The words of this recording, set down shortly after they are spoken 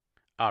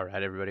All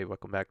right, everybody,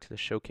 welcome back to the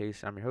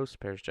showcase. I'm your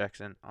host, Paris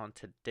Jackson. On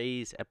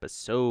today's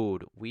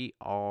episode, we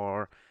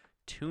are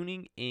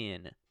tuning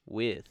in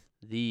with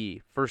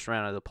the first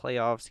round of the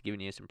playoffs,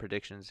 giving you some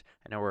predictions.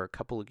 I know we're a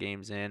couple of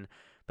games in,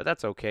 but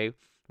that's okay.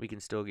 We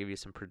can still give you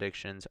some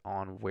predictions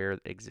on where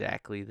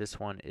exactly this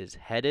one is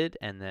headed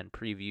and then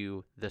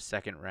preview the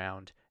second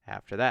round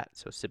after that.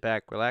 So sit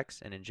back,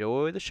 relax, and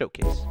enjoy the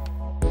showcase.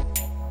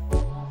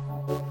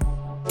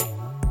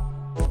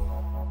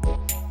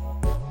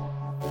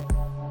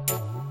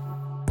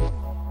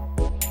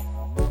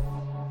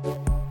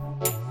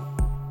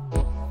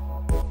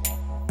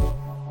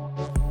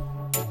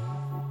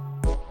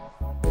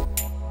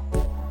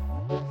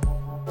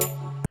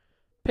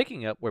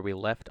 Picking up where we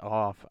left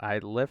off, I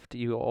left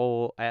you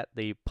all at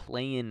the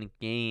play-in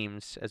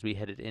games as we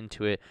headed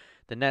into it.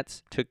 The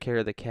Nets took care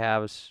of the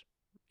Cavs,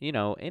 in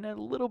a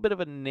little bit of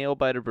a nail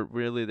biter, but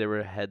really they were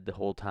ahead the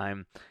whole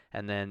time.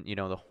 And then,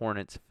 the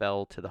Hornets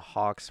fell to the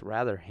Hawks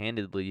rather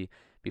handedly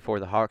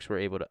before the Hawks were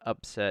able to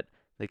upset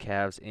the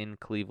Cavs in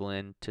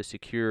Cleveland to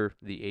secure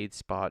the eighth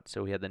spot.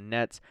 So we had the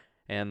Nets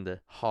and the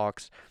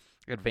Hawks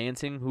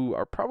advancing, who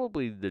are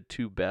probably the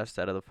two best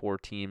out of the four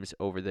teams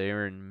over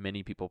there, and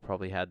many people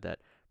probably had that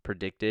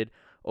predicted.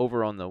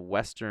 Over on the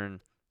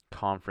Western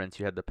Conference,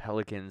 you had the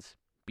Pelicans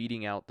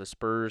beating out the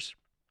Spurs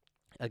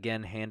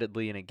again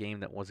handedly in a game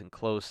that wasn't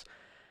close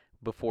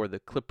before the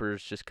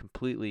Clippers just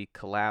completely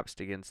collapsed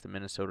against the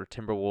Minnesota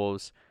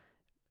Timberwolves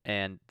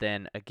and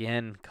then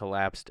again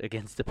collapsed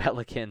against the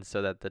Pelicans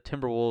so that the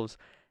Timberwolves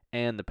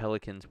and the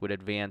Pelicans would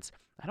advance.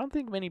 I don't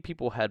think many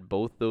people had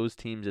both those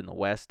teams in the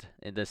West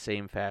in the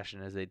same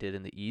fashion as they did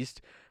in the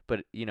East,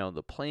 but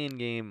the play-in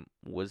game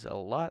was a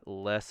lot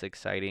less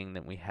exciting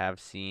than we have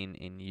seen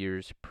in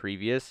years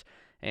previous,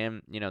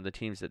 and the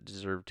teams that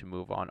deserved to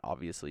move on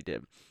obviously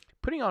did.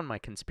 Putting on my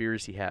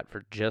conspiracy hat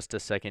for just a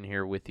second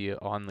here with you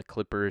on the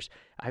Clippers,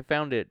 I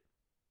found it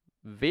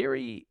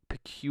very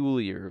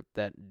peculiar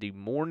that the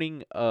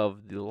morning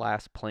of the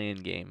last play-in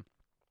game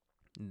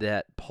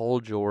that Paul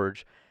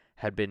George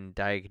had been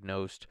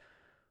diagnosed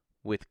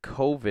with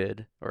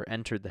COVID or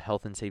entered the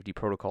health and safety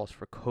protocols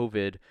for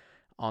COVID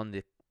on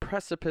the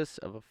precipice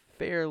of a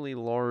fairly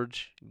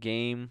large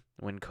game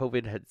when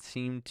COVID had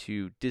seemed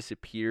to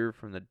disappear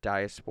from the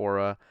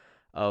diaspora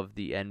of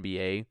the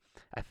NBA.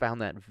 I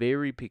found that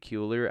very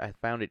peculiar. I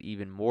found it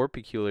even more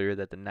peculiar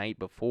that the night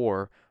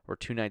before, or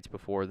 2 nights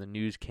before, the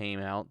news came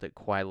out that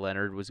Kawhi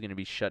Leonard was going to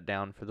be shut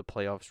down for the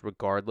playoffs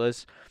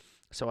regardless.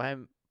 So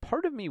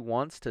part of me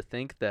wants to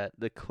think that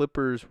the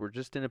Clippers were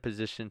just in a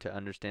position to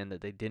understand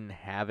that they didn't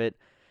have it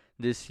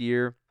this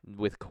year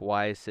with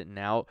Kawhi sitting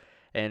out,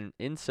 and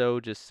in so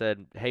just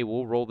said, hey,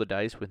 we'll roll the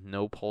dice with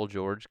no Paul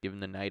George, give him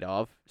the night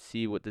off,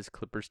 see what this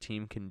Clippers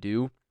team can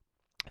do.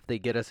 If they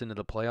get us into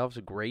the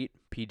playoffs, great.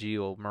 PG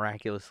will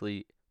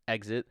miraculously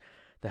exit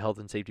the health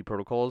and safety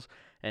protocols,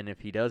 and if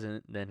he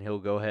doesn't, then he'll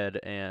go ahead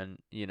and,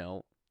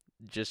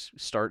 just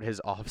start his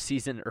off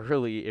season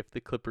early if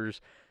the Clippers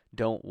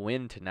don't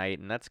win tonight.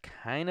 And that's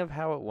kind of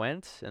how it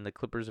went. And the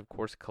Clippers, of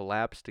course,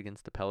 collapsed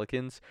against the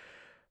Pelicans.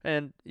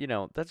 And,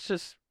 that's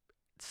just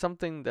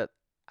something that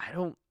I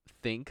don't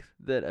think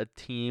that a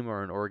team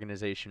or an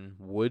organization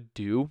would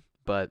do.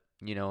 But,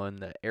 in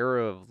the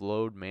era of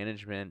load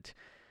management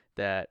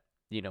that,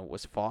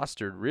 was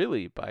fostered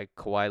really by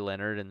Kawhi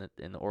Leonard and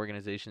the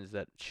organizations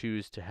that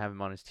choose to have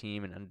him on his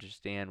team and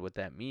understand what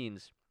that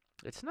means,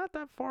 it's not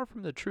that far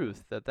from the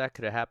truth that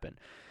could have happened.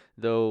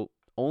 Though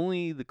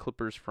only the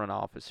Clippers front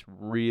office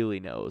really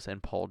knows,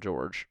 and Paul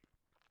George,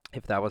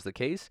 if that was the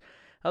case.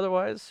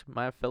 Otherwise,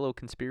 my fellow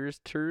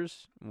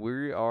conspirators,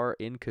 we are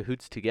in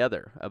cahoots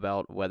together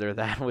about whether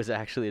that was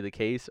actually the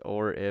case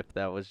or if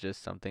that was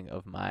just something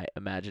of my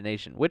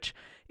imagination. Which,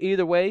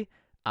 either way,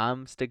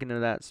 I'm sticking to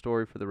that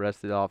story for the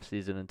rest of the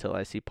offseason until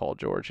I see Paul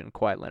George and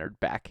Kawhi Leonard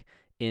back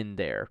in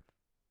their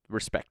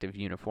respective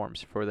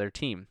uniforms for their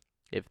team,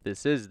 if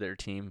this is their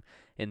team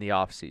in the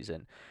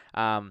offseason.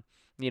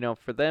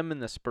 For them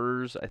and the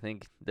Spurs, I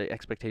think the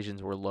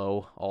expectations were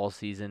low all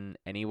season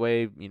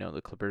anyway.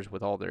 The Clippers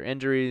with all their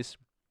injuries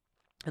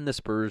and the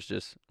Spurs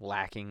just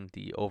lacking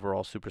the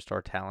overall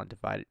superstar talent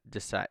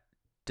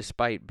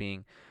despite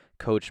being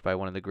coached by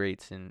one of the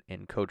greats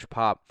in Coach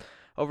Pop.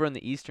 Over in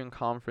the Eastern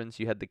Conference,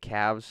 you had the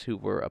Cavs, who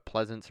were a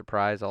pleasant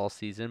surprise all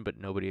season, but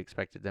nobody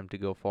expected them to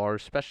go far,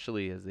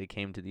 especially as they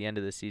came to the end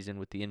of the season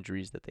with the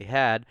injuries that they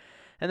had.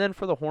 And then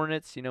for the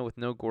Hornets, with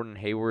no Gordon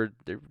Hayward,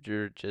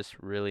 they're just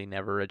really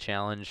never a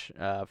challenge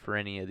for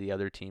any of the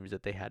other teams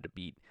that they had to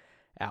beat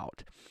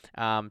out.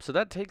 So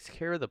that takes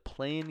care of the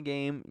play-in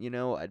game.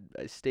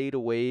 I stayed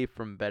away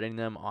from betting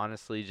them,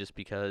 honestly, just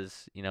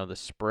because, the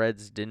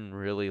spreads didn't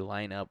really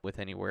line up with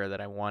anywhere that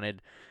I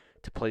wanted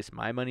to place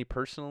my money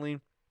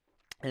personally.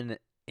 And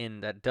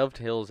that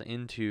dovetails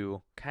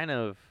into kind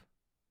of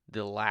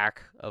the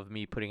lack of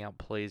me putting out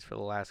plays for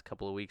the last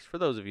couple of weeks. For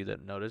those of you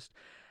that noticed,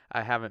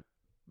 I haven't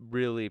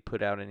really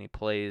put out any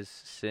plays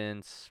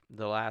since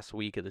the last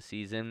week of the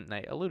season. And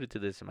I alluded to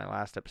this in my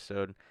last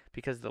episode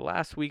because the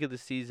last week of the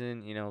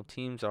season,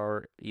 teams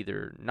are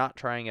either not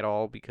trying at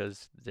all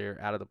because they're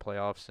out of the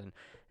playoffs and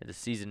the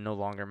season no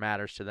longer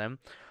matters to them,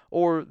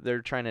 or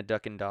they're trying to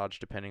duck and dodge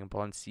depending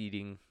upon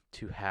seeding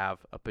to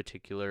have a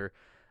particular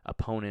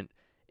opponent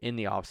in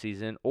the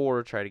offseason,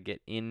 or try to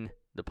get in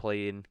the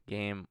play-in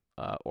game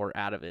or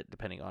out of it,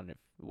 depending on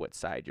what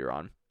side you're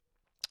on.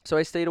 So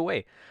I stayed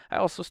away. I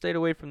also stayed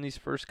away from these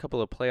first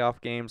couple of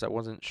playoff games. I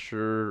wasn't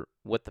sure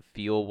what the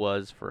feel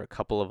was for a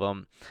couple of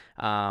them.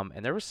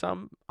 And there was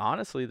some,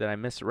 honestly, that I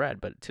misread.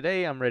 But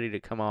today I'm ready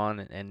to come on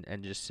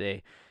and just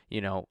say,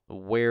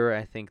 where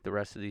I think the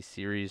rest of these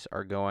series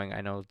are going.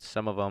 I know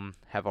some of them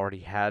have already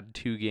had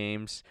 2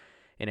 games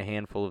in a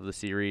handful of the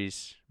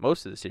series.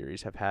 Most of the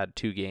series have had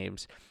 2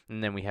 games.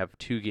 And then we have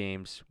 2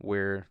 games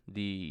where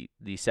the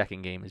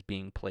second game is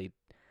being played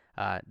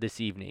this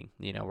evening.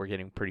 We're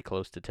getting pretty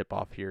close to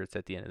tip-off here. It's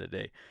at the end of the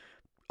day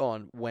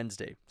on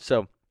Wednesday.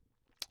 So,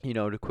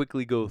 to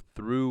quickly go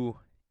through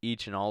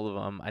each and all of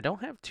them, I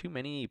don't have too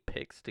many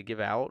picks to give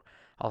out.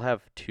 I'll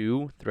have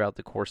 2 throughout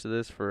the course of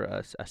this for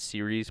a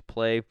series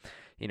play.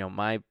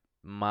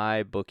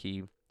 My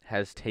bookie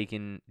has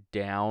taken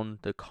down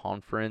the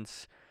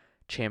conference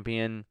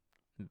champion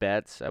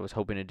bets. I was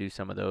hoping to do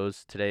some of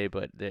those today,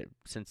 but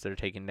since they're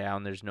taken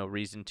down, there's no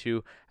reason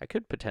to. I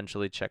could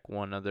potentially check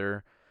one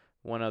other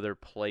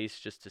place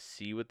just to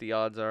see what the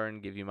odds are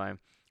and give you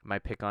my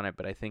pick on it,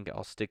 but I think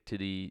I'll stick to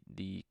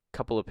the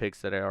couple of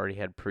picks that I already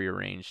had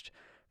prearranged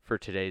for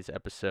today's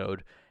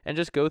episode and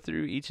just go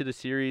through each of the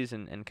series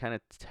and kind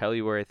of tell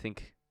you where I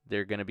think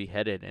they're going to be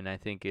headed. And I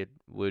think it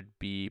would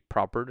be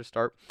proper to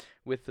start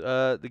with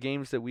the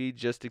games that we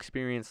just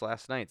experienced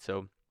last night.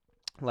 So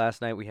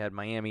last night we had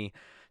Miami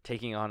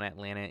taking on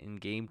Atlanta in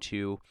Game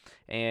 2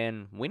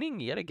 and winning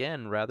yet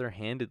again rather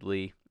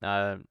handedly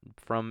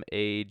from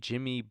a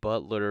Jimmy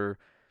Butler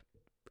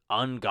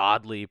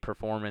ungodly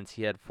performance.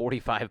 He had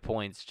 45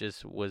 points,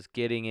 just was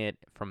getting it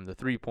from the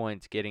 3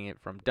 points, getting it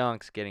from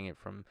dunks, getting it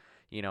from,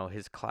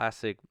 his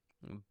classic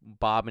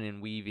bobbing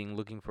and weaving,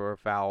 looking for a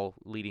foul,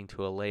 leading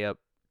to a layup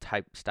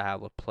type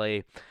style of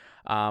play.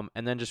 And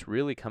then just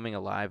really coming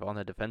alive on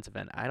the defensive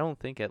end. I don't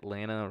think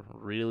Atlanta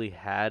really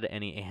had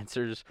any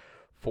answers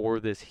for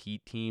this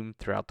Heat team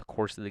throughout the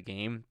course of the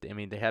game. I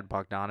mean, they had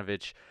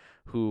Bogdanovich,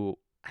 who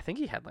I think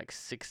he had like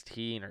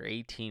 16 or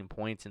 18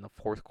 points in the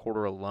fourth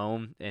quarter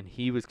alone, and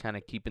he was kind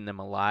of keeping them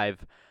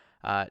alive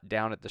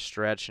down at the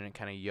stretch, and it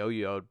kind of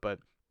yo-yoed. But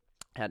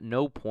at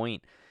no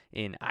point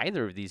in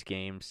either of these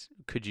games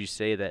could you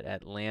say that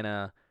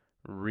Atlanta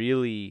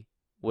really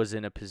was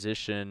in a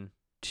position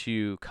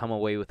to come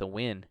away with a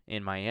win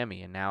in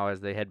Miami. And now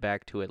as they head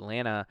back to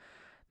Atlanta,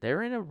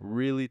 they're in a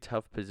really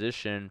tough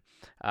position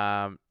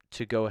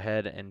to go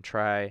ahead and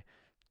try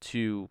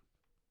to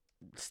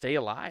stay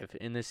alive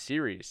in this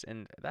series.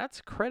 And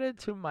that's credit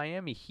to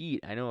Miami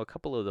Heat. I know a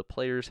couple of the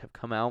players have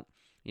come out.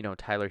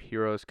 Tyler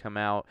Hero's come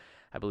out.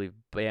 I believe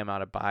Bam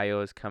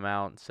Adebayo has come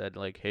out and said,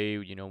 like, hey,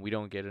 we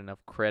don't get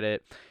enough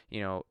credit.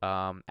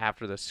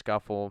 After the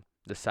scuffle,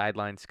 the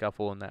sideline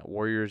scuffle in that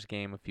Warriors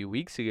game a few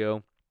weeks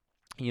ago,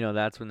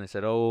 that's when they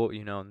said,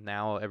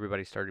 now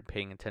everybody started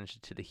paying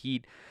attention to the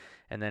Heat.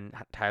 And then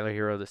Tyler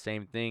Hero, the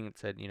same thing, and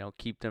said,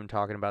 keep them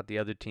talking about the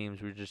other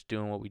teams. We're just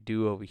doing what we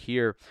do over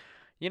here.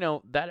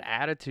 That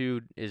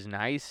attitude is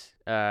nice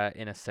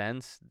in a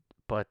sense,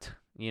 but,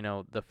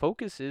 the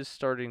focus is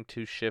starting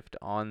to shift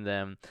on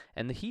them.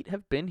 And the Heat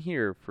have been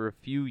here for a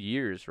few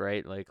years,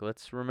 right? Like,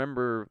 let's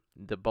remember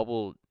the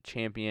bubble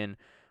championship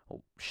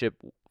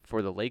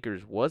for the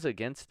Lakers was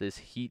against this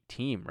Heat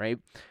team, right?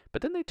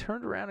 But then they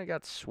turned around and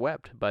got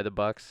swept by the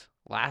Bucks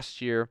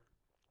last year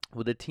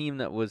with a team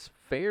that was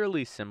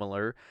fairly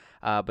similar,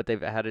 but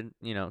they've added,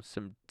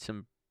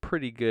 some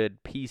pretty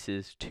good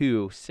pieces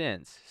too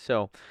since.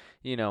 So,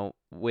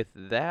 with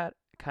that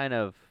kind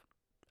of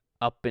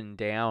up and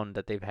down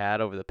that they've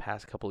had over the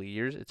past couple of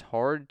years, it's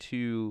hard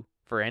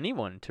for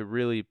anyone to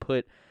really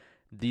put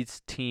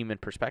this team in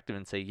perspective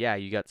and say, yeah,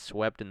 you got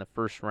swept in the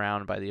first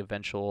round by the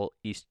eventual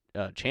East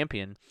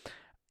champion,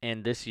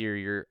 and this year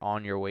you're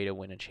on your way to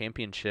win a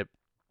championship.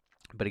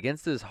 But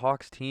against this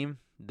Hawks team,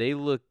 they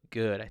look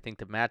good. I think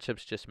the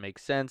matchups just make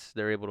sense.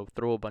 They're able to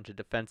throw a bunch of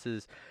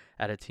defenses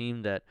at a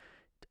team that,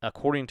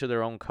 according to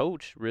their own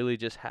coach, really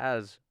just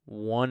has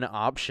one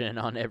option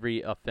on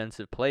every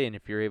offensive play. And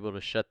if you're able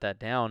to shut that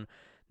down,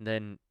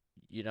 then,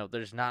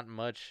 there's not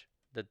much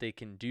that they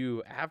can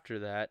do after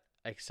that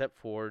except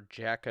for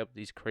jack up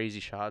these crazy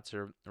shots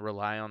or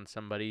rely on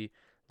somebody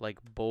like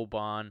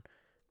Boban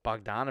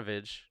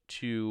Bogdanovich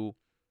to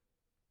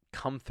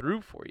come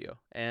through for you.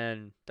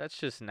 And that's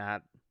just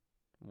not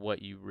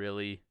what you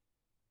really,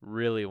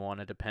 really want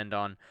to depend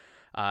on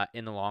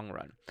in the long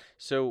run.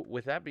 So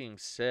with that being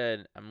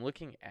said, I'm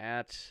looking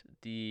at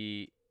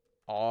the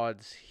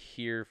odds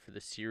here for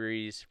the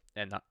series,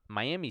 and the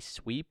Miami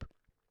sweep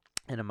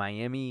and a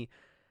Miami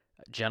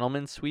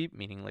gentleman sweep,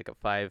 meaning like a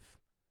 5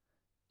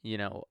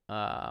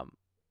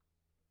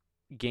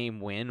 game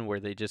win where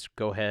they just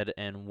go ahead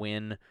and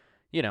win,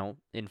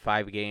 in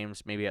 5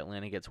 games. Maybe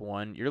Atlanta gets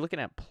 1. You're looking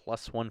at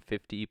plus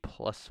 150,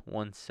 plus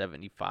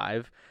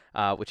 175,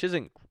 which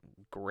isn't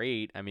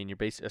great. I mean, you're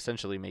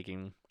essentially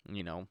making,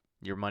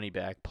 your money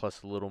back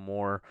plus a little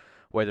more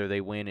whether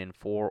they win in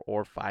 4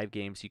 or 5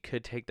 games. You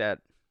could take that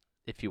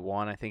if you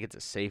want. I think it's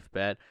a safe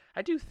bet.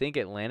 I do think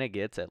Atlanta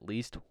gets at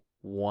least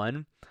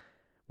one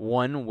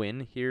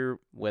win here,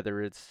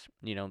 whether it's,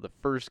 the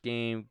first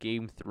game,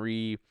 game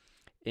 3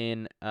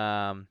 in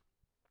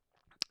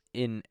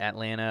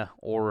Atlanta,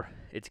 or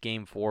it's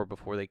game 4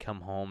 before they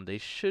come home. They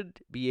should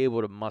be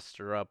able to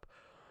muster up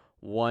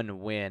one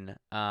win.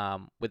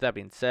 With that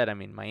being said, I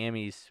mean,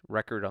 Miami's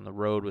record on the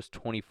road was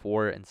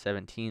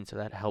 24-17, so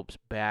that helps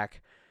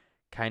back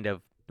kind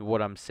of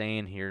what I'm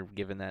saying here,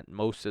 given that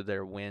most of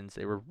their wins,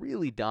 they were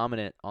really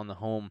dominant on the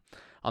home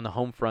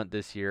front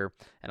this year,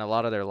 and a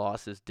lot of their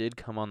losses did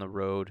come on the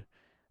road.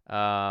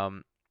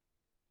 And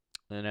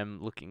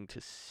I'm looking to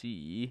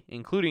see,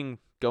 including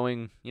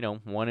going,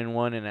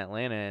 1-1 in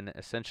Atlanta and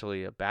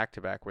essentially a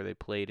back-to-back where they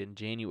played in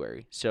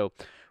January. So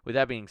with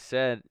that being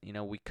said,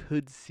 we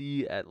could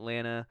see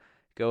Atlanta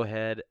go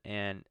ahead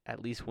and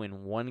at least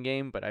win one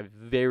game, but I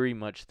very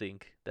much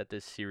think that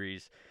this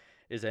series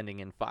is ending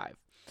in 5.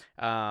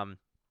 And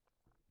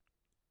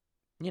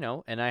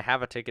I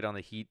have a ticket on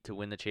the Heat to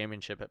win the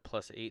championship at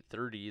plus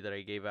 830 that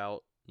I gave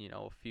out,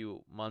 a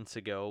few months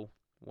ago,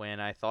 when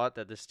I thought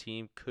that this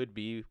team could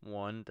be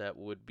one that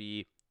would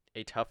be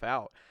a tough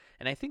out.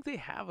 And I think they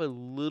have a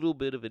little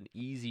bit of an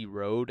easy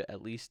road,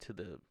 at least to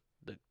the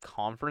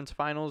conference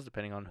finals,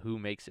 depending on who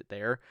makes it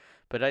there.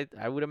 But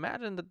I would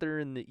imagine that they're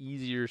in the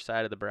easier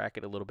side of the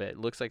bracket a little bit. It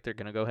looks like they're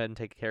going to go ahead and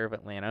take care of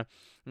Atlanta.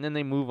 And then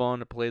they move on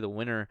to play the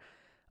winner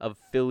of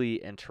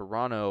Philly and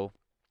Toronto,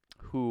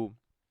 who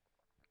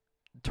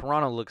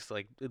Toronto looks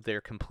like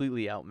they're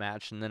completely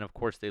outmatched. And then, of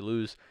course, they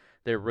lose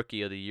their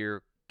Rookie of the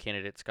Year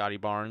candidate Scotty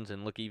Barnes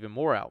and look even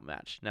more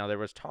outmatched. Now, there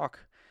was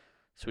talk,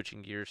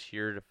 switching gears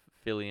here to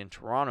Philly and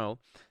Toronto,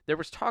 there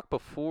was talk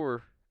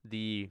before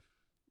the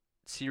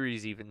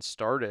series even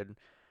started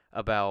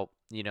about,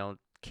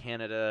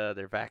 Canada,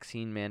 their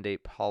vaccine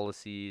mandate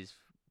policies,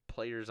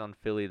 players on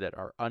Philly that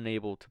are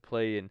unable to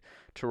play in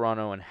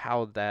Toronto, and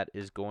how that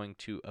is going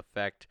to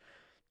affect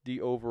the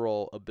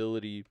overall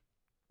ability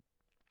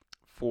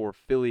for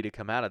Philly to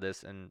come out of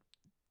this. And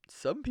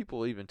some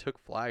people even took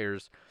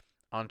flyers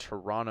on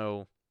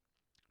Toronto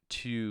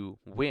to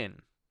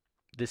win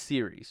the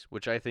series,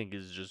 which I think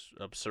is just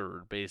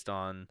absurd based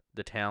on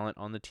the talent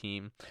on the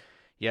team.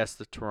 Yes,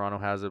 the Toronto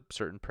has a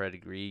certain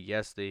pedigree.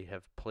 Yes, they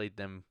have played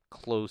them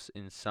close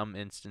in some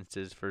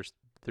instances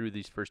through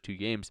these first 2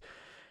 games,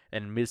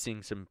 and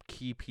missing some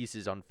key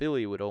pieces on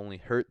Philly would only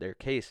hurt their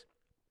case.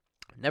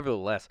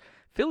 Nevertheless,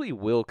 Philly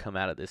will come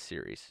out of this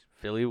series.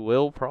 Philly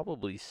will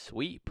probably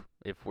sweep,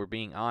 if we're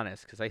being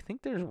honest, because I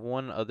think there's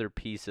one other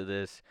piece of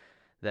this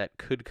that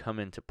could come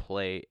into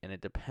play, and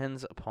it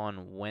depends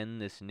upon when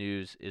this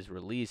news is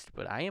released.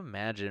 But I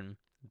imagine,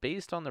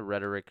 based on the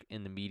rhetoric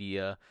in the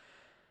media,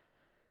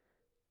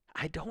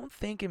 I don't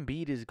think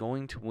Embiid is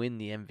going to win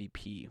the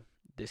MVP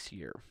this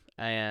year.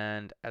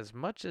 And as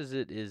much as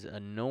it is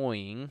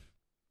annoying,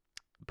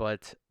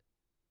 but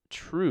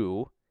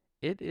true,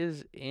 it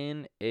is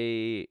in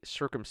a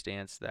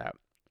circumstance that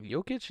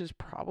Jokic is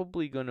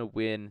probably going to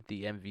win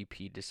the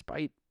MVP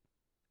despite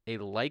a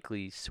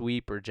likely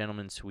sweep or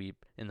gentleman's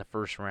sweep in the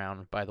first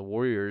round by the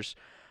Warriors.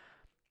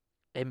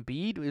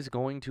 Embiid is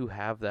going to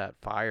have that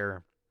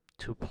fire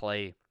to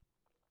play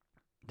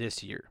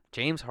this year.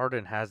 James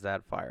Harden has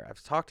that fire.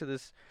 I've talked to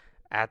this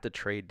at the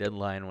trade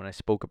deadline when I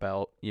spoke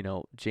about,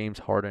 James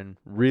Harden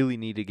really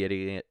need to get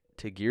it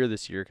to gear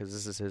this year because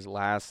this is his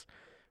last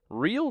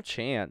real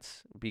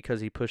chance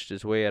because he pushed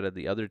his way out of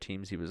the other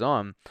teams he was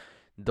on.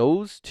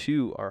 Those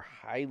two are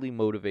highly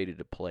motivated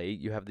to play.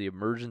 You have the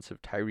emergence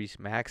of Tyrese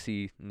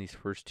Maxey in these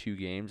first 2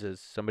 games as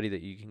somebody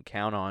that you can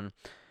count on.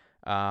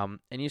 And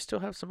you still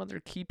have some other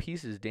key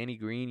pieces. Danny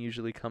Green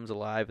usually comes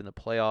alive in the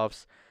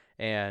playoffs.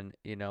 And,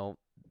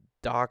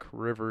 Doc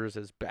Rivers,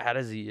 as bad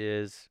as he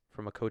is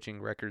from a coaching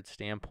record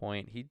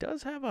standpoint, he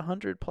does have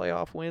 100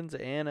 playoff wins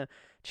and a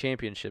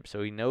championship.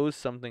 So he knows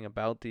something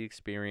about the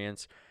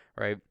experience,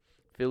 right?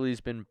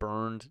 Philly's been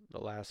burned the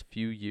last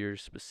few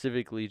years,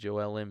 specifically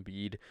Joel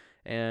Embiid,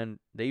 and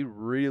they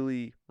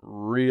really,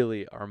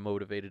 really are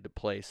motivated to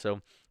play.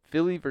 So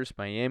Philly versus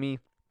Miami,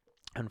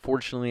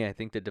 unfortunately, I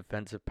think the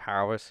defensive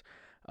prowess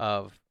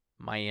of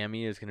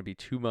Miami is going to be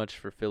too much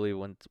for Philly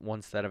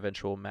once that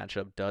eventual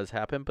matchup does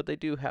happen, but they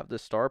do have the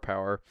star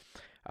power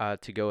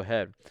to go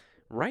ahead.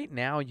 Right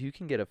now, you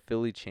can get a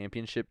Philly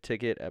championship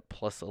ticket at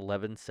plus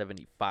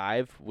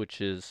 1175, which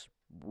is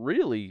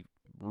really,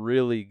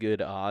 really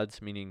good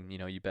odds, meaning,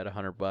 you bet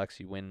 $100,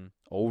 you win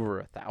over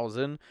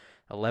 1,000,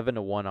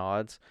 11-1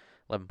 odds,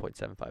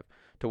 11.75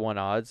 to 1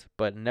 odds.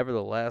 But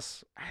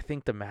nevertheless, I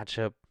think the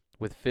matchup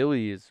with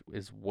Philly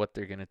is what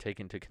they're going to take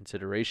into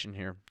consideration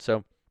here.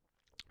 So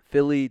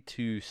Philly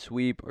to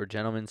sweep or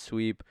gentleman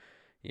sweep,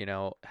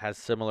 has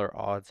similar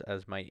odds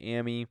as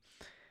Miami.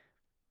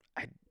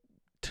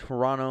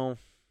 Toronto,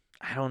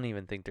 I don't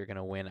even think they're going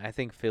to win. I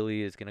think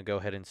Philly is going to go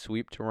ahead and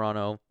sweep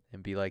Toronto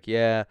and be like,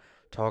 yeah,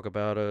 talk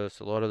about us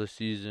a lot of the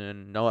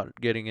season,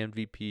 not getting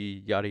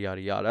MVP, yada,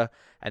 yada, yada.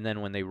 And then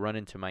when they run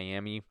into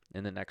Miami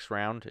in the next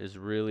round is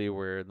really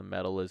where the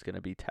metal is going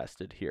to be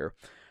tested here.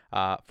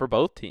 for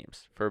both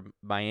teams. For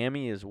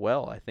Miami as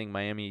well, I think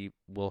Miami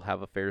will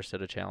have a fair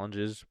set of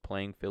challenges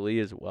playing Philly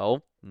as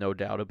well, no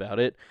doubt about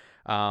it.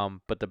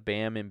 But the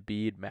Bam and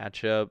Embiid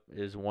matchup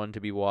is one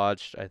to be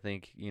watched. I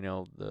think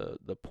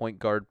the point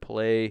guard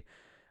play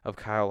of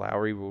Kyle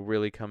Lowry will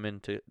really come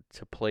into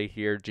play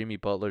here. Jimmy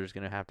Butler is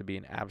going to have to be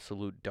an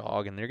absolute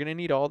dog, and they're going to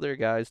need all their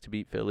guys to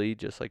beat Philly,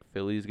 just like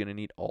Philly is going to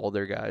need all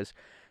their guys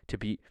to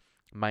beat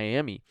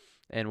Miami.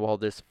 And while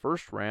this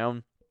first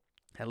round,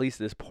 at least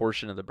this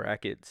portion of the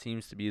bracket,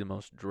 seems to be the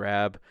most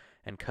drab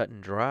and cut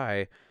and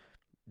dry,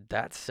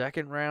 that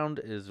second round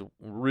is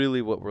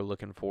really what we're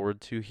looking forward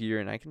to here,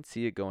 and I can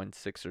see it going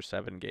 6 or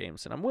 7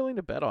 games, and I'm willing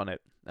to bet on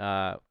it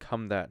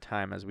come that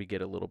time as we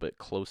get a little bit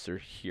closer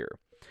here.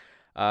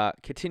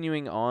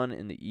 Continuing on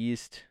in the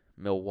East,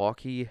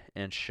 Milwaukee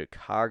and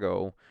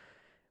Chicago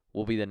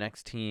will be the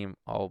next team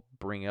I'll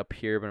bring up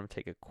here, but I'm going to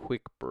take a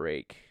quick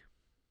break.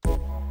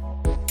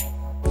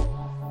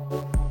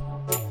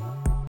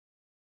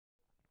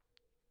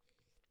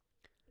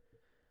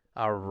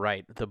 All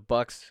right, the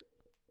Bucks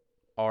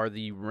are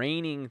the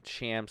reigning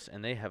champs,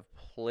 and they have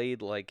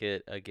played like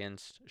it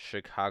against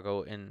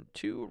Chicago in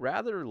two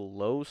rather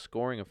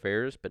low-scoring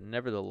affairs, but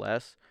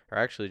nevertheless, or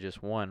actually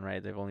just one,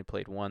 right? They've only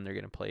played one. They're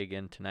going to play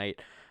again tonight.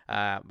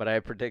 But I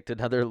predict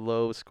another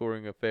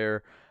low-scoring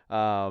affair.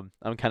 I'm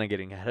kind of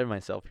getting ahead of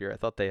myself here. I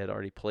thought they had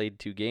already played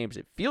 2 games.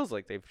 It feels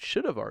like they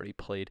should have already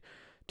played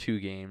 2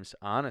 games,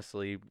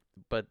 honestly.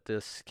 But the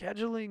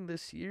scheduling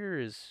this year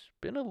has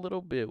been a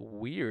little bit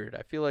weird.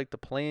 I feel like the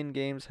play-in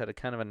games had a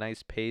kind of a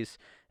nice pace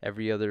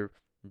every other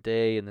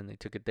day, and then they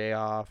took a day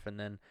off, and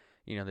then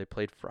they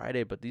played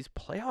Friday. But these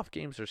playoff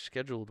games are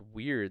scheduled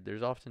weird.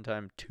 There's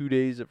oftentimes 2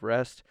 days of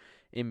rest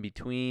in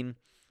between,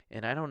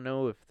 and I don't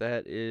know if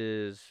that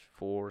is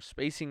for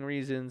spacing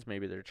reasons.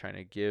 Maybe they're trying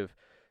to give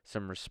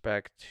some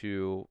respect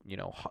to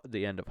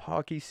the end of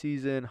hockey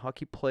season,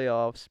 hockey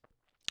playoffs,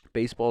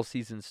 baseball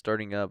season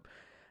starting up.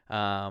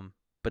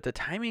 But the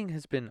timing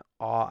has been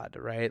odd,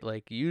 right?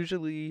 Like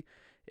usually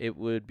it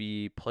would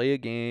be play a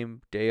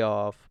game, day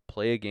off,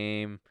 play a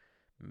game,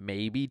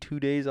 maybe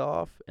 2 days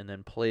off, and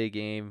then play a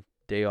game,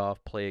 day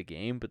off, play a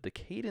game. But the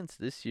cadence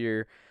this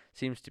year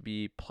seems to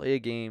be play a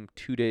game,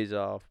 2 days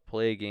off,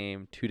 play a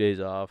game, 2 days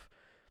off,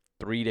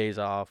 3 days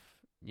off.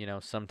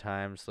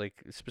 Sometimes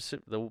like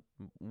the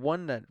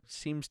one that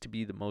seems to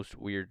be the most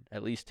weird,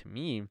 at least to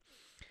me,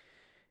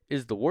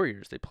 is the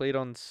Warriors. They played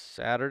on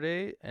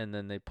Saturday, and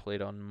then they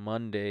played on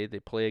Monday. They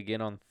play again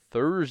on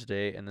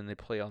Thursday, and then they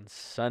play on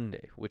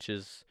Sunday, which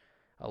is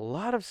a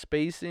lot of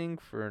spacing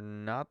for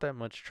not that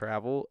much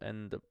travel.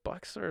 And the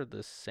Bucks are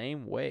the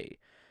same way.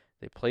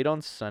 They played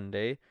on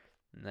Sunday.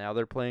 Now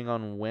they're playing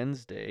on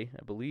Wednesday.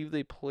 I believe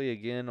they play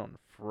again on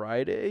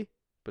Friday,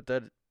 but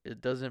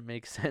it doesn't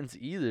make sense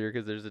either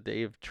because there's a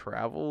day of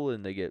travel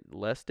and they get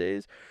less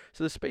days.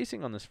 So the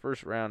spacing on this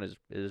first round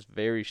is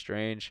very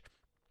strange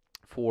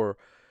for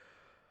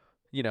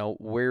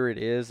where it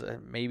is.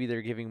 Maybe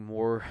they're giving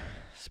more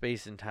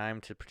space and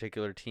time to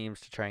particular teams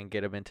to try and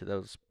get them into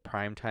those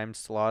primetime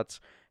slots.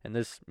 And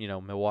this,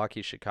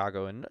 Milwaukee,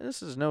 Chicago, and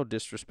this is no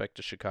disrespect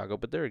to Chicago,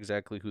 but they're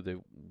exactly who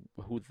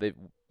they've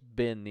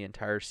been the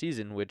entire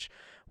season, which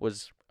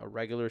was a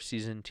regular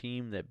season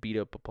team that beat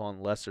up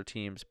upon lesser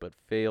teams but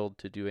failed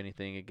to do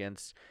anything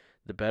against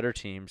the better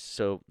teams.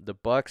 So the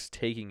Bucks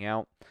taking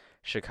out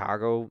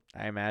Chicago,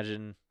 I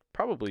imagine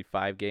probably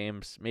 5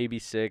 games, maybe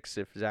 6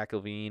 if Zach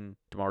LaVine,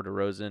 DeMar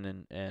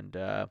DeRozan,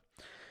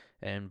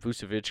 and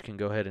Vucevic can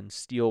go ahead and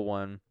steal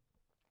one.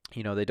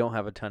 They don't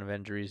have a ton of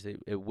injuries.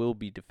 It will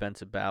be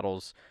defensive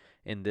battles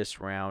in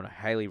this round. I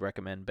highly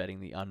recommend betting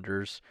the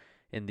unders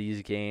in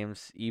these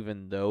games,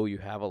 even though you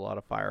have a lot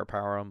of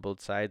firepower on both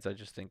sides. I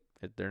just think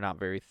that they're not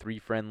very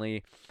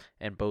 3-friendly,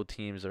 and both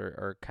teams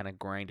are kind of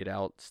grinded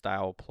out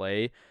style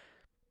play.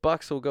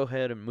 Bucks will go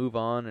ahead and move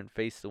on and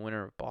face the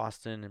winner of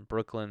Boston and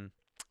Brooklyn.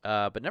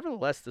 But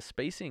nevertheless, the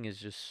spacing is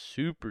just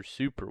super,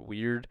 super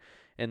weird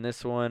in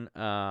this one.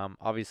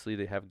 Obviously,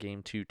 they have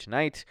game 2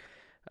 tonight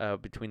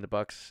between the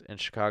Bucks and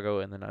Chicago,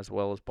 and then as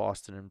well as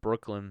Boston and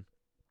Brooklyn.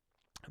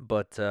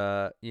 But,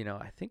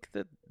 I think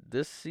that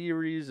this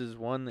series is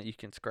one that you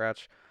can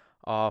scratch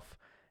off,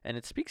 and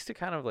it speaks to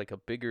kind of like a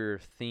bigger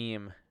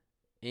theme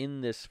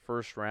in this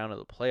first round of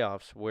the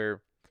playoffs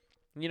where,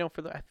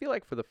 I feel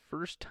like for the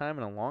first time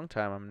in a long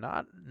time, I'm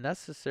not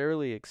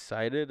necessarily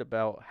excited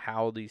about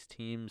how these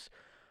teams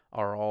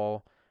are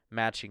all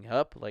matching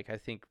up. Like, I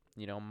think,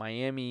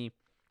 Miami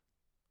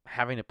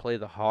having to play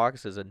the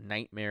Hawks is a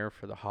nightmare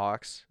for the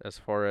Hawks as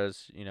far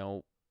as,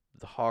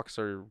 the Hawks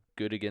are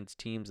good against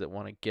teams that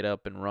want to get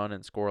up and run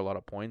and score a lot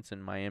of points,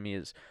 and Miami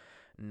is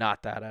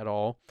not that at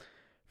all.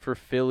 For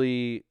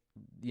Philly,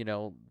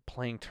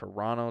 playing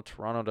Toronto,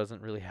 Toronto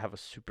doesn't really have a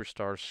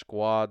superstar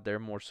squad. They're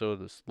more so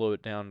the slow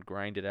it down,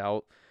 grind it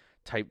out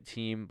type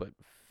team, but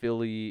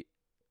Philly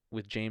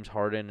with James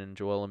Harden and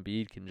Joel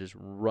Embiid can just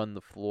run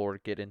the floor,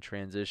 get in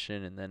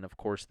transition, and then, of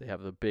course, they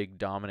have the big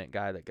dominant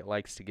guy that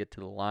likes to get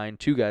to the line.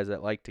 2 guys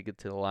that like to get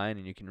to the line,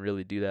 and you can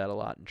really do that a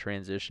lot in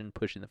transition,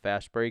 pushing the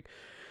fast break.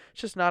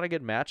 It's just not a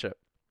good matchup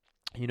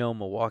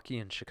Milwaukee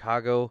and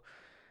Chicago.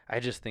 I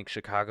just think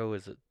Chicago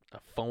is a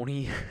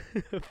phony,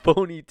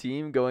 phony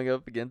team going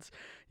up against,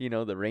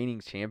 the reigning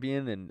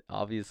champion, and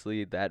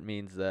obviously that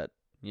means that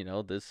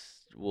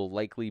this will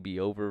likely be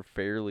over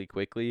fairly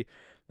quickly.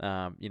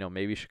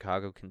 Maybe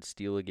Chicago can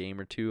steal a game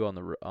or two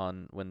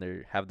on when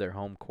they have their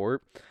home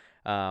court.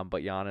 But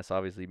Giannis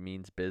obviously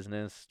means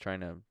business, trying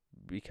to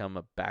become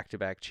a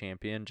back-to-back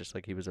champion, just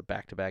like he was a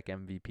back-to-back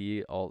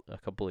MVP a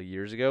couple of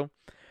years ago.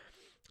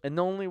 And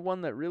the only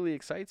one that really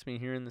excites me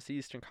here in the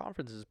Eastern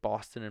Conference is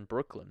Boston and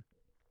Brooklyn.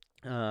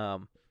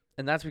 Um,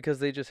 and that's because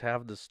they just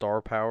have the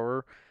star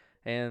power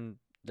and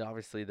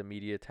obviously the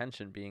media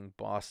attention being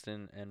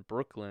Boston and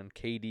Brooklyn,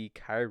 KD,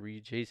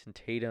 Kyrie, Jason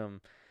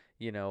Tatum,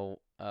 you know,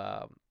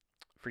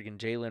 freaking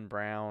Jaylen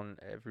Brown,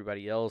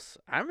 everybody else.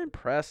 I'm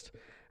impressed.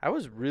 I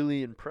was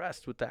really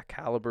impressed with that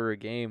caliber of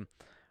game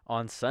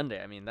on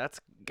Sunday. I mean, that's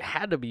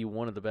had to be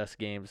one of the best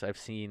games I've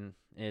seen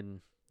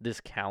in this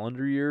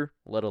calendar year,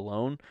 let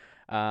alone,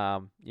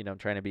 trying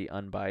to be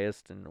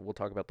unbiased. And we'll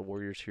talk about the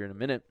Warriors here in a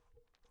minute.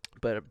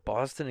 But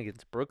Boston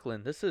against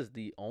Brooklyn, this is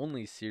the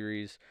only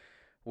series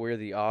where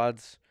the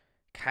odds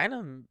kind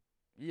of,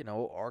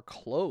 are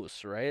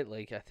close, right?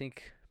 Like, I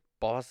think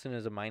Boston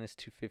is a minus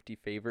 250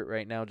 favorite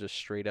right now, just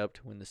straight up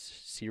to win the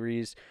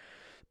series,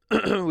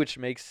 which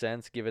makes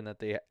sense given that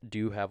they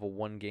do have a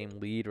 1 game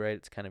lead, right?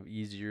 It's kind of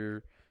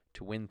easier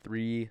to win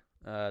 3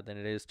 than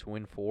it is to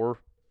win 4.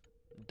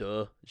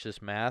 Duh, it's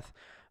just math.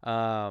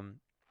 And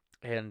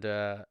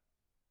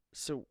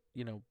So,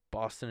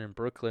 Boston and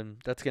Brooklyn,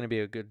 that's going to be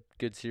a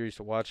good series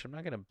to watch. I'm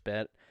not going to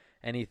bet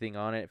anything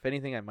on it. If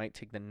anything, I might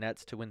take the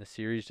Nets to win the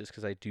series just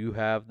because I do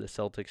have the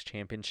Celtics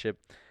championship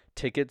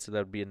ticket, so that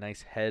would be a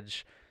nice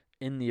hedge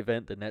in the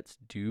event the Nets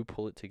do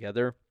pull it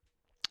together.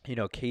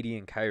 KD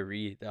and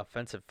Kyrie, the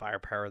offensive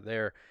firepower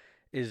there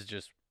is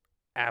just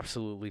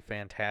absolutely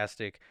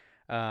fantastic.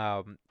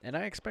 And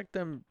I expect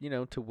them,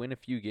 to win a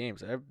few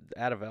games.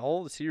 Out of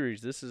all the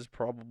series, this is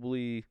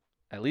probably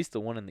at least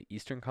the one in the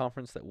Eastern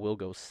Conference that will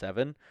go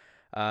 7.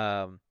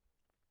 And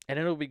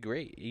it'll be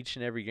great. Each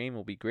and every game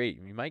will be great.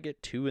 You might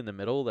get 2 in the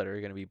middle that are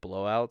going to be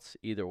blowouts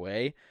either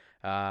way.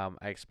 I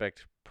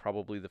expect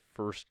probably the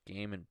first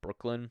game in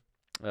Brooklyn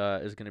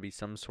is going to be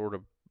some sort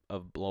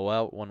of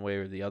blowout one way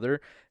or the other.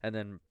 And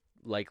then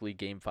likely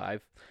game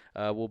 5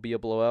 will be a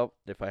blowout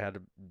if I had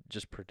to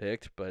just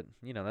predict. But,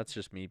 that's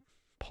just me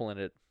pulling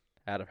it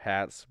out of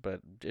hats.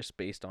 But just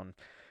based on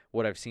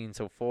what I've seen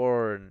so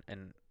far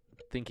and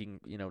thinking,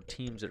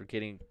 teams that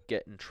are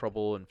get in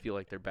trouble and feel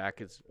like their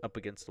back is up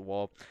against the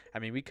wall. I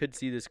mean, we could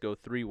see this go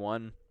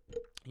 3-1,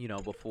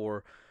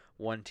 before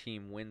one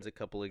team wins a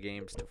couple of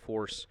games to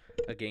force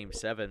a game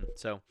 7.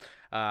 So,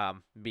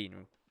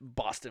 being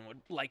Boston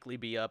would likely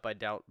be up. I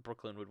doubt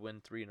Brooklyn would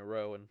win 3 in a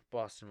row and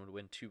Boston would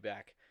win 2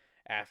 back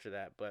after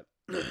that. But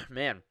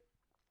man,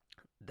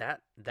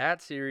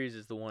 that series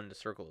is the one to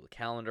circle the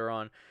calendar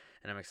on,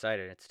 and I'm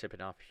excited. It's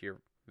tipping off here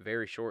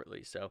very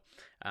shortly. So,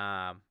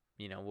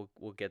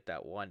 we'll get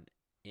that one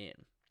in.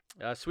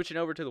 Switching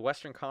over to the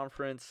Western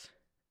Conference,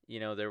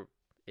 there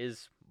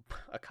is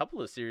a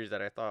couple of series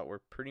that I thought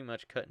were pretty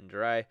much cut and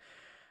dry,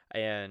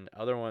 and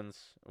other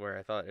ones where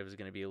I thought it was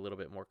going to be a little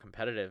bit more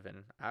competitive.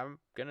 And I'm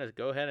going to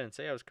go ahead and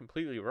say I was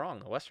completely wrong.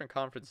 The Western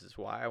Conference is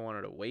why I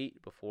wanted to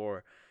wait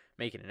before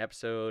making an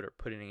episode or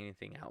putting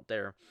anything out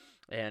there.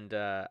 And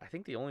I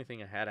think the only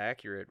thing I had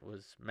accurate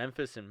was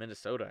Memphis and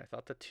Minnesota. I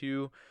thought the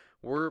two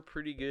were a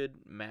pretty good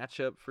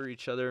matchup for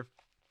each other.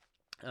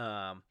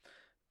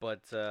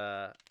 But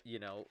the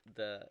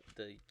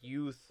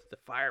youth, the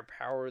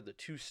firepower, the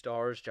 2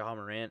 stars, Ja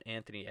Morant,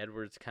 Anthony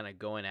Edwards, kind of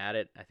going at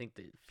it. I think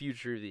the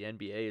future of the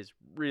NBA is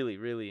really,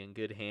 really in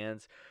good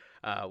hands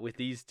with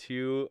these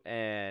two,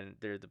 and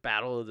they're the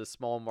battle of the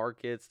small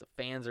markets. The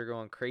fans are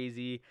going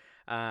crazy.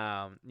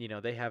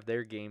 They have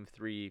their game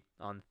 3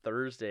 on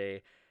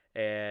Thursday,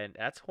 and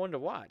that's one to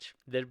watch.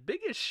 The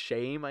biggest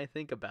shame I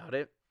think about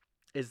it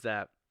is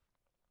that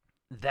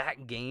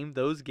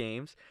those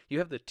games, you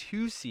have the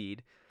 2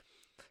 seed,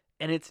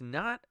 and it's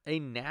not a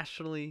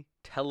nationally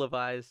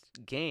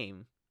televised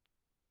game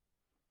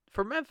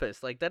for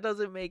Memphis. Like, that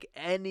doesn't make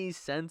any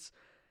sense,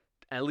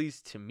 at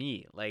least to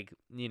me. Like,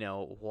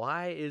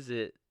 why is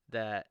it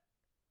that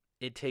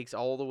it takes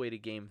all the way to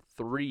game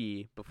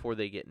 3 before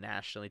they get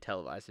nationally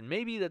televised? And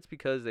maybe that's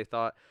because they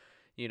thought,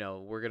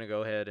 we're going to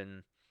go ahead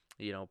and,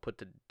 put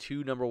the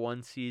 2 number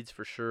 1 seeds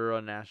for sure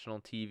on national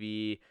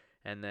TV.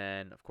 And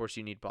then, of course,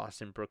 you need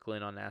Boston,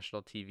 Brooklyn on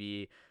national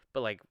TV.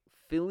 But, like,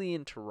 Philly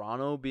and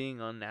Toronto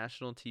being on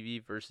national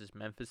TV versus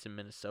Memphis and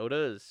Minnesota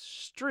is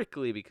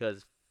strictly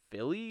because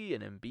Philly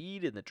and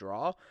Embiid in the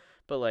draw.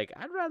 But, like,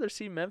 I'd rather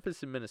see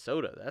Memphis and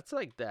Minnesota. That's,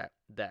 like, that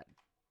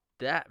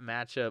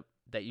matchup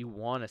that you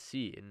want to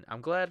see. And I'm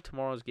glad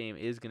tomorrow's game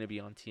is going to be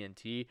on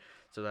TNT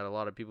so that a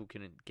lot of people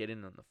can get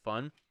in on the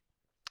fun.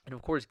 And,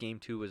 of course, Game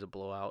 2 was a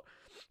blowout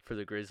for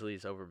the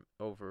Grizzlies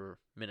over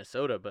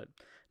Minnesota. But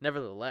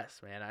nevertheless,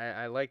 man,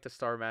 I like the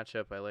star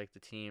matchup. I like the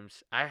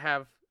teams. I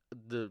have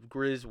the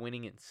Grizz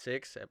winning in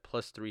 6 at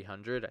plus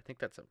 300. I think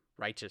that's a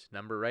righteous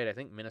number, right? I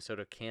think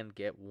Minnesota can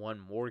get one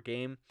more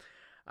game.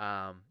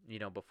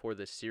 before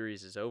this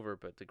series is over.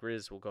 But the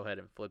Grizz will go ahead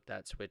and flip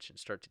that switch and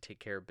start to take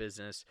care of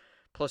business.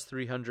 Plus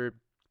 300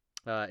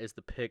 is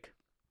the pick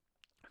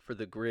for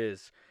the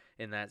Grizz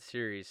in that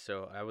series.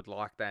 So I would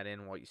lock that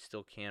in while you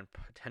still can,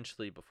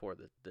 potentially before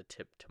the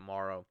tip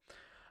tomorrow.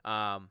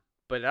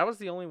 But that was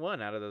the only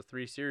one out of the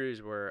 3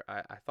 series where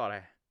I thought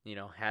I,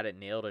 had it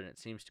nailed, and it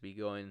seems to be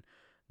going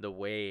the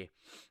way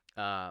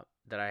that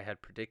I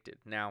had predicted.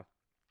 Now,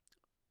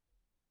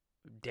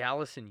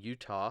 Dallas and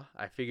Utah,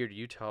 I figured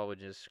Utah would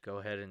just go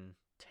ahead and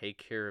take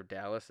care of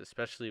Dallas,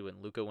 especially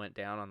when Luka went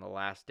down on the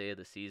last day of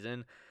the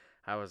season.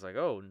 I was like,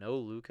 oh, no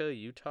Luka,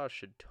 Utah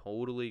should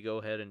totally go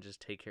ahead and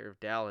just take care of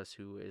Dallas,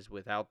 who is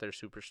without their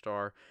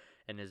superstar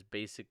and is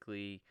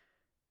basically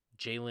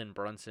Jalen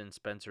Brunson,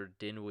 Spencer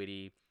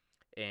Dinwiddie,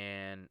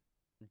 and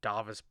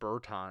Davis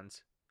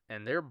Bertans,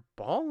 and they're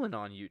balling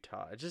on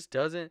Utah. It just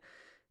doesn't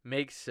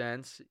make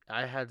sense.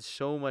 I had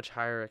so much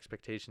higher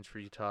expectations for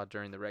Utah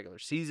during the regular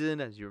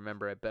season. As you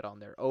remember, I bet on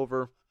their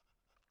over.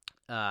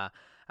 I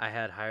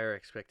had higher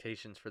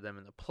expectations for them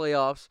in the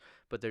playoffs,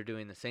 but they're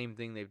doing the same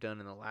thing they've done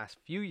in the last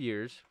few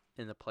years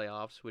in the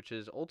playoffs, which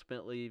is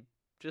ultimately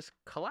just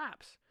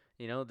collapse.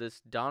 This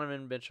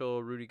Donovan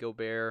Mitchell, Rudy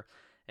Gobert,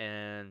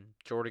 and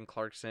Jordan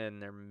Clarkson,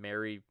 their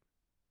merry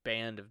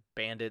band of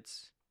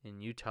bandits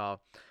in Utah,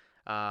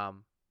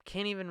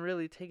 can't even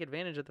really take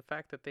advantage of the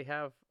fact that they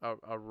have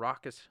a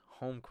raucous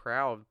home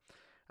crowd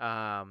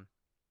to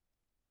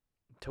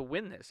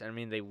win this. I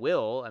mean, they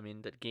will. I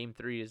mean, that Game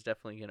 3 is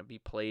definitely going to be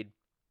played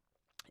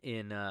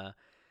in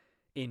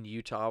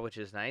Utah, which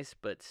is nice,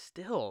 but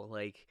still,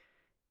 like,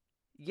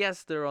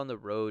 yes, they're on the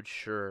road,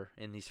 sure,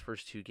 in these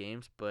first 2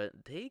 games, but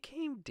they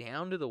came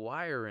down to the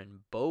wire in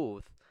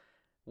both,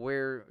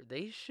 where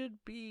they should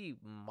be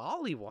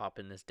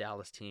mollywhopping this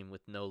Dallas team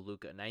with no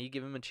Luka. Now you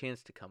give him a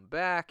chance to come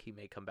back. He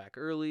may come back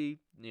early,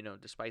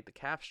 despite the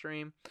calf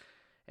strain.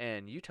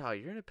 And Utah,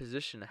 you're in a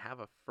position to have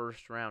a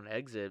first-round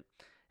exit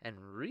and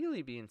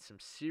really be in some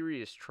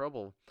serious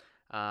trouble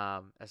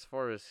as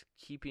far as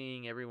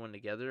keeping everyone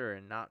together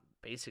and not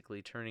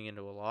basically turning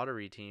into a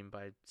lottery team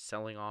by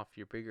selling off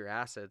your bigger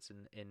assets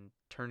and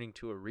turning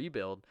to a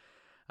rebuild.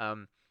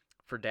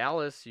 For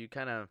Dallas,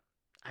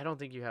 I don't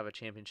think you have a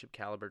championship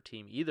caliber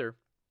team either.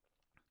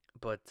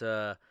 But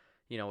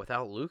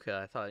without Luka,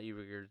 I thought you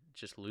were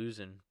just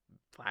losing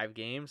 5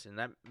 games, and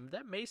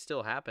that may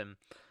still happen.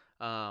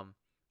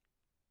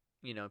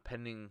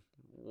 Pending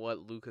what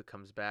Luka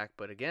comes back.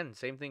 But again,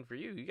 same thing for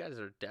you. You guys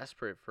are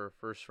desperate for a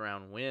first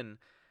round win,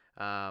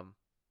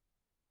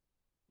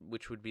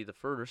 which would be the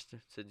first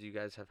since you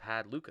guys have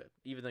had Luka,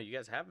 even though you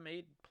guys have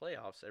made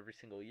playoffs every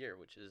single year,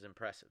 which is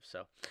impressive.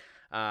 So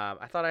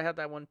I thought I had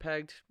that one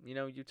pegged.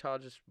 Utah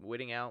just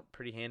winning out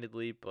pretty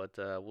handedly, but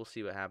we'll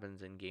see what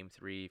happens in Game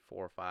 3,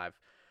 4, 5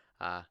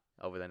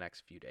 over the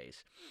next few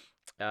days.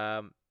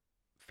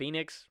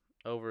 Phoenix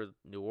over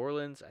New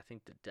Orleans. I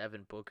think the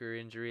Devin Booker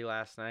injury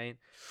last night,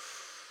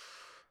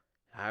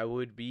 I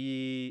would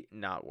be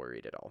not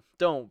worried at all.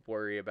 Don't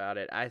worry about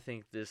it. I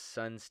think this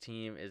Suns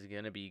team is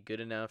going to be good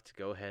enough to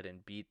go ahead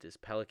and beat this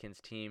Pelicans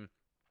team,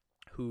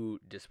 who,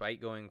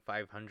 despite going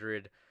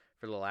 500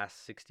 for the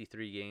last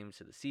 63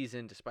 games of the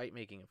season, despite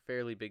making a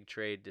fairly big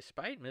trade,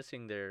 despite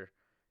missing their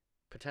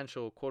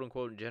potential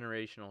quote-unquote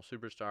generational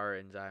superstar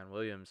in Zion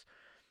Williams,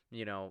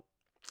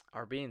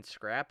 are being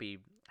scrappy.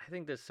 I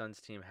think this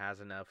Suns team has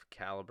enough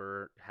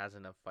caliber, has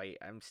enough fight.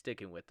 I'm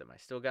sticking with them. I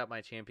still got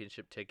my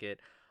championship ticket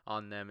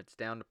on them. It's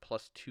down to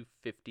plus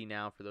 250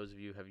 now for those of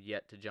you who have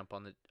yet to jump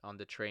on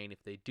the train.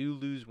 If they do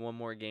lose one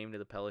more game to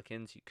the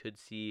Pelicans, you could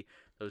see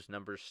those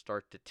numbers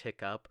start to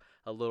tick up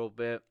a little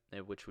bit,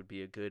 which would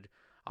be a good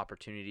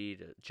opportunity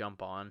to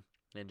jump on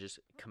and just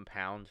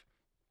compound.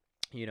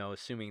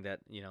 Assuming that,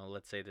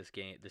 let's say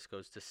this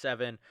goes to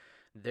 7.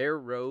 Their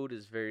road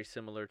is very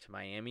similar to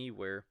Miami,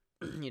 where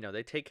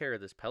they take care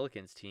of this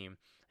Pelicans team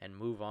and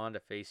move on to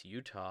face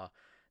Utah.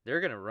 They're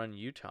going to run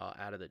Utah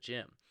out of the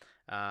gym.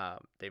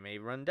 They may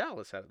run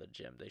Dallas out of the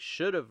gym. They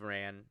should have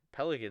ran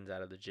Pelicans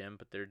out of the gym,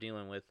 but they're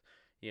dealing with,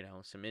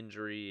 some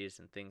injuries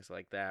and things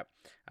like that.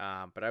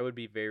 But I would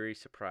be very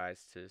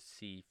surprised to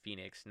see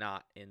Phoenix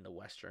not in the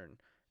Western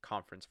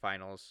Conference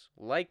Finals,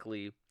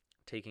 likely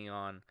taking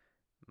on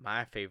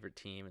my favorite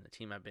team and the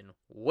team I've been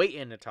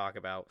waiting to talk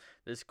about,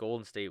 this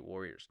Golden State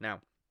Warriors.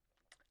 Now,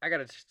 I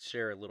got to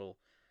share a little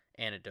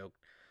anecdote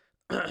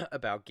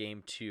about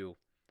Game 2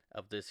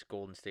 of this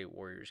Golden State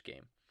Warriors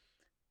game.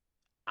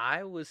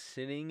 I was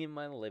sitting in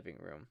my living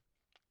room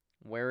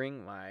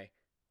wearing my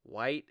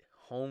white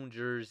home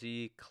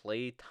jersey,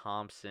 Klay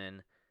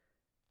Thompson,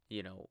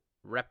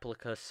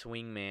 replica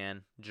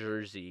swingman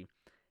jersey,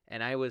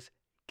 and I was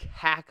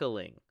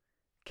cackling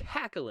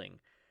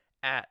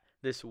at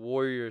this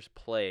Warriors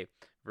play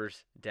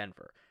versus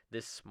Denver.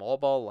 This small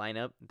ball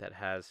lineup that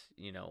has,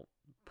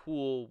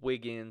 Poole,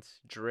 Wiggins,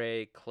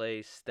 Dre,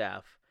 Klay,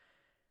 Steph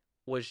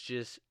was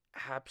just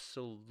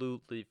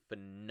absolutely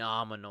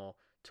phenomenal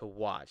to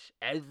watch.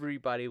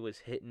 Everybody was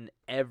hitting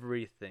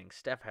everything.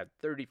 Steph had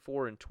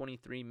 34 in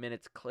 23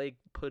 minutes. Klay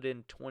put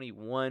in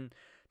 21.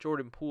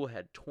 Jordan Poole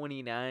had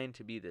 29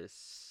 to be the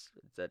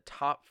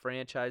top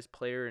franchise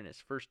player in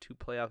his first 2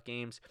 playoff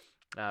games,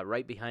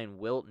 right behind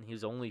Wilt, and he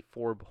was only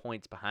 4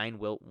 points behind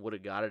Wilt. Would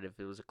have got it if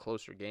it was a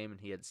closer game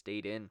and he had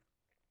stayed in.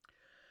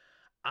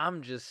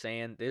 I'm just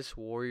saying, this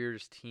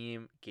Warriors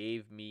team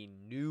gave me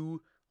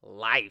new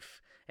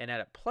life, and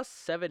at a plus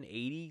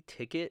 780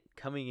 ticket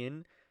coming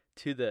in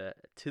to the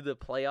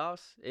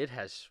playoffs, it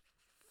has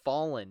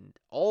fallen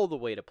all the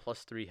way to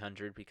plus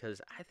 300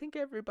 because I think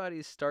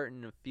everybody's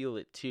starting to feel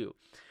it too.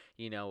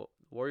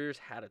 Warriors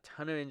had a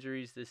ton of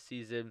injuries this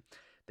season.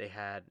 They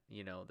had,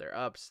 their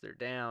ups, their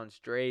downs.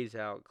 Dre's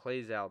out,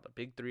 Clay's out. The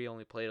big three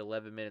only played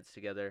 11 minutes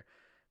together.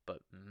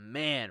 But,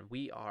 man,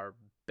 we are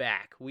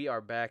back. We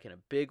are back in a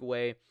big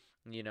way.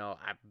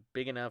 I'm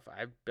big enough.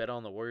 I bet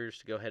on the Warriors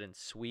to go ahead and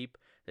sweep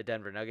the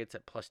Denver Nuggets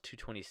at plus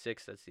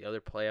 226. That's the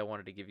other play I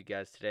wanted to give you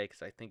guys today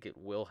because I think it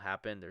will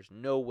happen. There's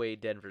no way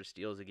Denver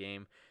steals a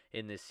game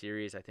in this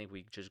series. I think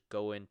we just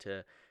go in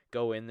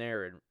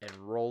there and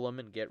roll them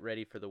and get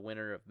ready for the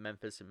winner of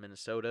Memphis and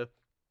Minnesota,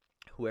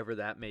 whoever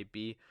that may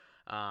be,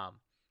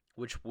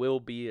 which will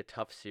be a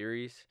tough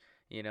series.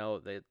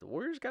 The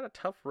Warriors got a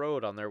tough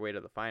road on their way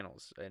to the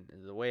finals, and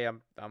the way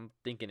I'm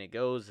thinking it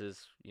goes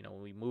is,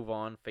 we move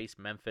on, face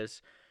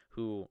Memphis,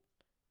 who,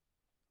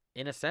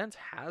 in a sense,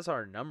 has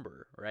our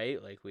number,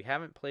 right? Like, we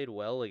haven't played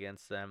well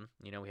against them.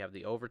 We have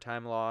the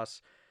overtime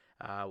loss.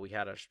 We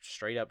had a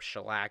straight-up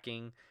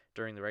shellacking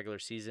during the regular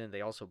season. They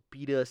also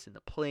beat us in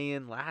the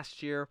play-in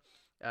last year.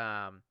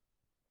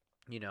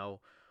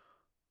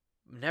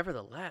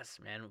 Nevertheless,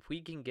 man, if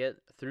we can get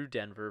through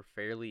Denver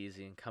fairly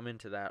easy and come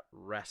into that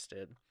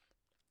rested,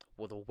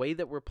 well, the way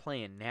that we're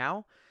playing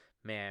now,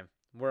 man,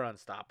 we're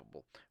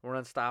unstoppable.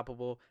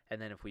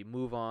 And then if we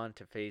move on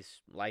to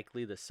face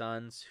likely the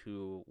Suns,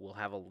 who will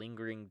have a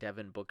lingering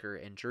Devin Booker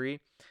injury,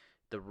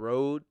 the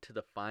road to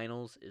the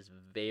finals is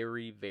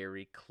very,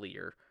 very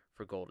clear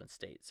for Golden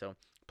State. So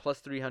plus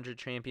 300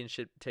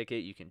 championship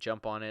ticket, you can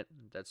jump on it.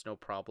 That's no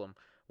problem.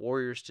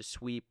 Warriors to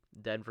sweep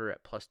Denver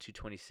at plus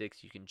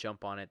 226, you can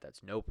jump on it.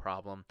 That's no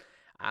problem.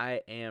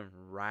 I am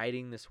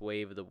riding this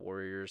wave of the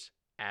Warriors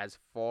as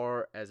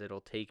far as it'll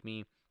take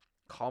me.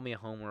 Call me a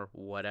homer,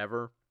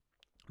 whatever.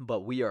 But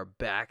we are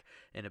back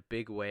in a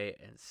big way.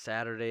 And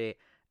Saturday,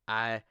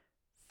 I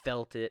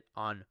felt it.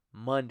 On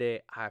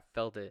Monday, I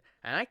felt it.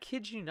 And I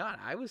kid you not,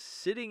 I was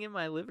sitting in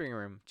my living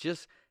room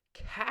just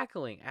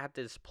cackling at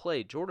this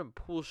play. Jordan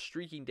Poole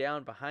streaking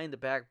down behind the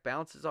back,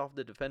 bounces off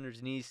the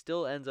defender's knees,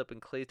 still ends up in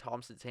Klay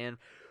Thompson's hand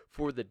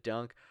for the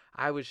dunk.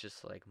 I was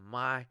just like,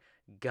 my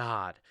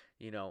God,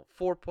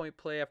 4-point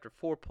play after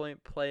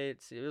 4-point play.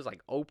 It was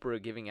like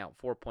Oprah giving out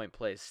 4-point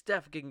plays.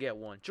 Steph can get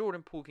one.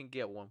 Jordan Poole can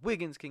get one.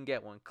 Wiggins can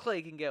get one.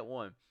 Klay can get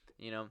one.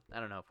 I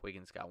don't know if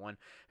Wiggins got one.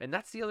 And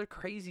that's the other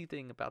crazy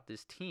thing about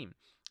this team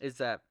is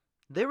that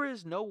there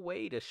is no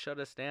way to shut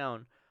us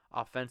down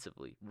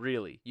offensively,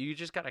 really. You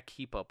just got to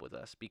keep up with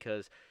us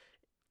because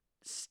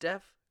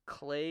Steph,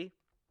 Klay,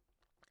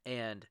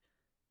 and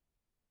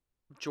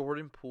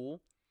Jordan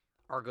Poole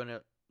are going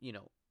to,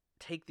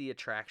 take the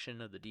attraction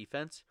of the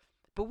defense.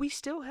 But we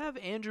still have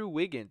Andrew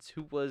Wiggins,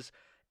 who was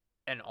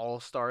an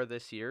all-star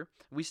this year.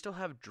 We still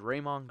have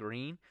Draymond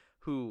Green,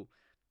 who,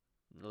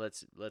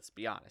 let's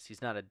be honest,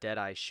 he's not a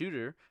dead-eye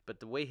shooter, but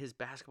the way his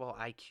basketball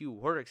IQ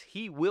works,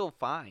 he will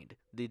find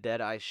the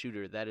dead-eye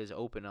shooter that is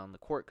open on the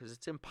court because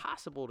it's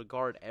impossible to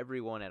guard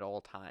everyone at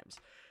all times.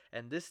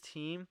 And this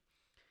team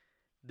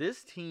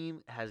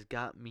has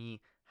got me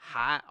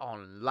hot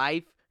on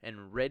life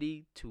and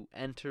ready to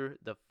enter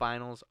the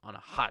finals on a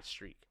hot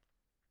streak.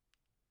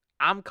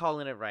 I'm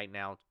calling it right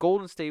now.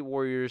 Golden State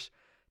Warriors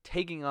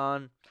taking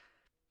on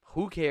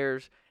who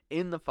cares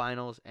in the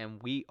finals,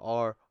 and we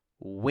are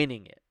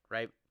winning it,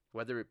 right?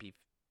 Whether it be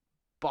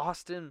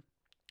Boston,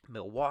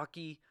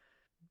 Milwaukee,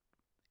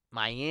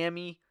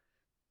 Miami,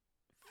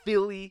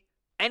 Philly,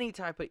 any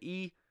type of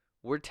E,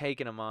 we're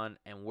taking them on,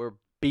 and we're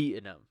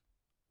beating them.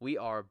 We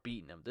are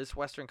beating them. This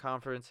Western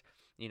Conference,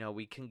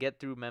 we can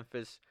get through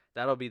Memphis.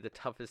 That'll be the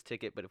toughest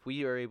ticket, but if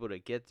we are able to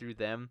get through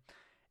them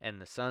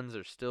and the Suns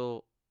are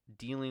still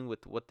dealing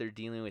with what they're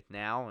dealing with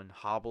now and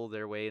hobble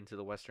their way into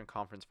the Western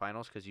Conference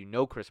Finals because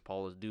Chris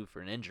Paul is due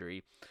for an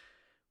injury,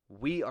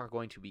 we are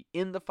going to be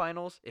in the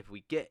finals. If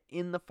we get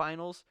in the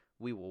finals,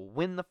 we will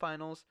win the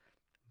finals.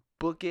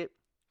 Book it.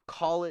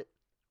 Call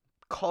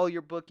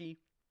your bookie.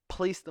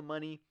 Place the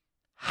money.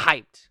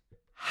 Hyped.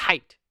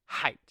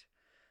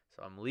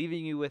 So I'm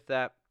leaving you with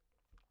that.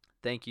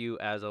 Thank you,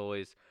 as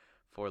always,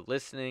 for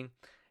listening.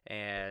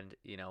 And,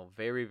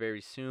 very, very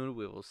soon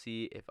we will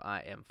see if I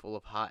am full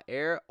of hot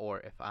air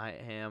or if I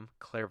am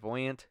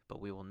clairvoyant,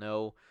 but we will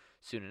know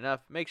soon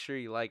enough. Make sure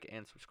you like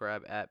and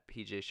subscribe at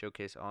PJ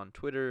Showcase on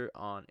Twitter,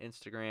 on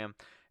Instagram,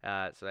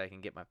 so that I can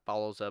get my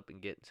follows up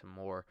and get some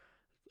more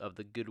of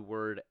the good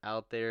word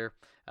out there.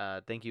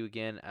 Thank you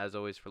again, as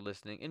always, for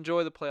listening.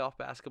 Enjoy the playoff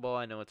basketball.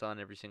 I know it's on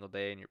every single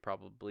day, and you're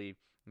probably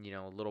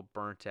a little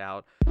burnt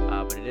out,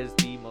 but it is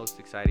the most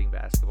exciting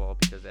basketball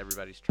because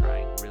everybody's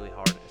trying really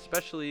hard,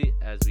 especially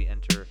as we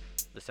enter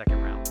the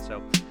second round.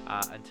 So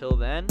until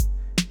then,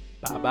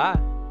 bye-bye.